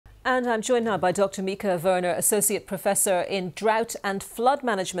And I'm joined now by Dr. Micha Werner, Associate Professor in Drought and Flood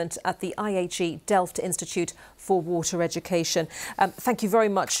Management at the IHE Delft Institute for Water Education. Thank you very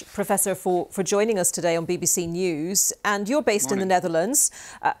much, Professor, for joining us today on BBC News. And you're based in the Netherlands,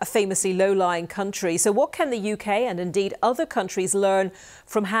 a famously low-lying country. So what can the UK and indeed other countries learn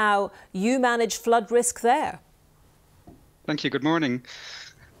from how you manage flood risk there? Thank you. Good morning.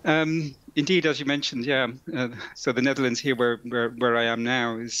 Indeed, as you mentioned, so the Netherlands here, where I am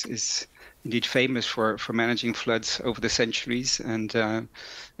now, is indeed famous for managing floods over the centuries. And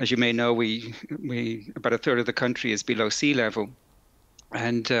as you may know, we about a third of the country is below sea level,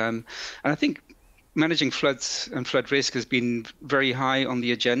 and I think managing floods and flood risk has been very high on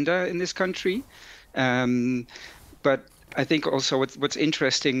the agenda in this country. But I think also what's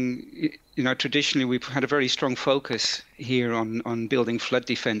interesting, traditionally we've had a very strong focus here on building flood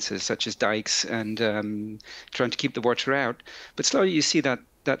defenses, such as dikes and trying to keep the water out. But slowly you see that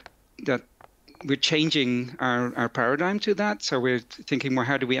we're changing our paradigm to that. So we're thinking more,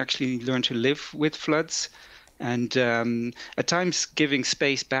 how do we actually learn to live with floods? And at times giving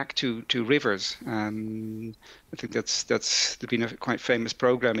space back to rivers. I think that's been a quite famous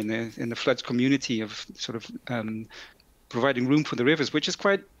program in the floods community of sort of providing room for the rivers, which is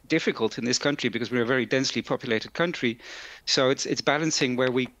quite difficult in this country because we're a very densely populated country. So it's balancing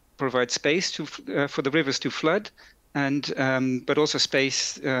where we provide space for the rivers to flood, and but also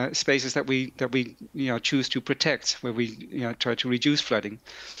spaces that we choose to protect, where we try to reduce flooding.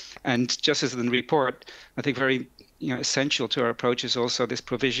 And just as in the report, I think very essential to our approach is also this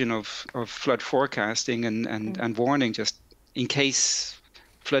provision of flood forecasting and warning, just in case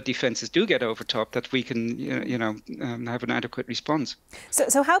flood defences do get overtopped, that we can have an adequate response.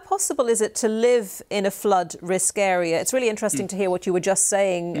 So how possible is it to live in a flood risk area? It's really interesting to hear what you were just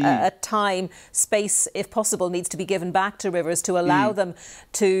saying. Time, space, if possible, needs to be given back to rivers to allow them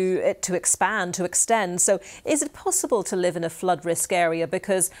to expand, to extend. So is it possible to live in a flood risk area?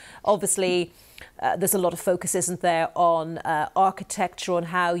 Because obviously there's a lot of focus, isn't there, on architecture, on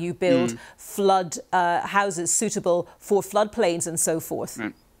how you build flood houses suitable for floodplains and so forth.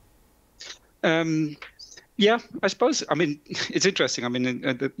 Yeah, I suppose. I mean, it's interesting. I mean,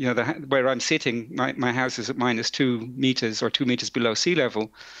 where I'm sitting, my house is at -2 meters or 2 meters below sea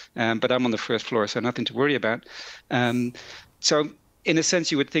level, but I'm on the first floor, so nothing to worry about. So, in a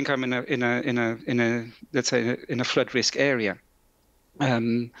sense, you would think I'm in a let's say in a flood risk area.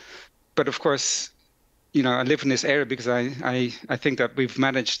 But of course, I live in this area because I think that we've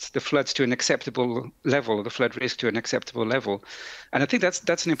managed the floods to an acceptable level, or the flood risk to an acceptable level. And I think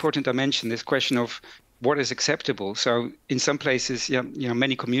that's an important dimension, this question of what is acceptable. So in some places,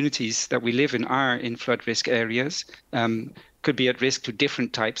 many communities that we live in are in flood risk areas, could be at risk to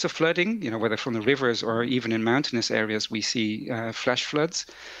different types of flooding, whether from the rivers or even in mountainous areas we see flash floods.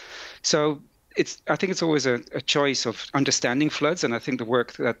 So I think it's always a choice of understanding floods, and I think the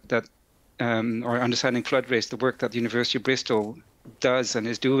work or understanding flood risk, the work that the University of Bristol does and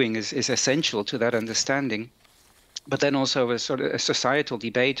is doing is essential to that understanding. But then also a sort of a societal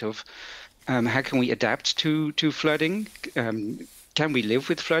debate of how can we adapt to flooding? Can we live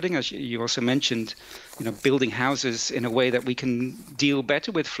with flooding? As you also mentioned, building houses in a way that we can deal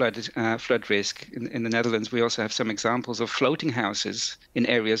better with flood risk. In the Netherlands, we also have some examples of floating houses in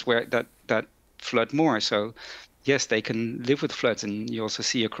areas where that flood more. So yes, they can live with floods, and you also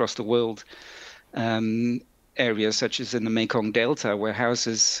see across the world areas such as in the Mekong Delta where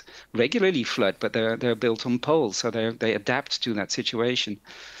houses regularly flood, but they're built on poles, so they adapt to that situation.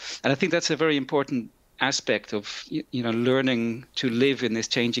 And I think that's a very important aspect of learning to live in this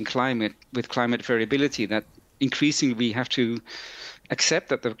changing climate with climate variability, that increasingly we have to accept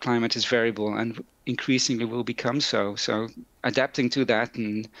that the climate is variable and increasingly will become so. So adapting to that,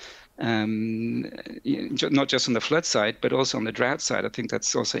 and not just on the flood side, but also on the drought side. I think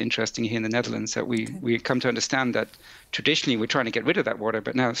that's also interesting here in the Netherlands, that we come to understand that traditionally we're trying to get rid of that water,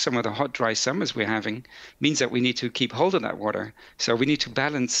 but now some of the hot, dry summers we're having means that we need to keep hold of that water. So we need to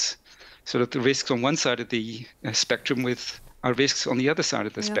balance sort of the risks on one side of the spectrum with our risks on the other side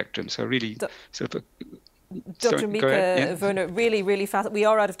of the spectrum. So really sort of Dr. Micha Werner, really fast. We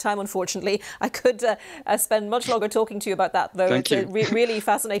are out of time, unfortunately. I could spend much longer talking to you about that, though. Thank It's a really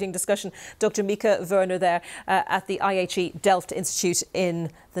fascinating discussion. Dr. Micha Werner there at the IHE Delft Institute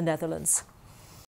in the Netherlands.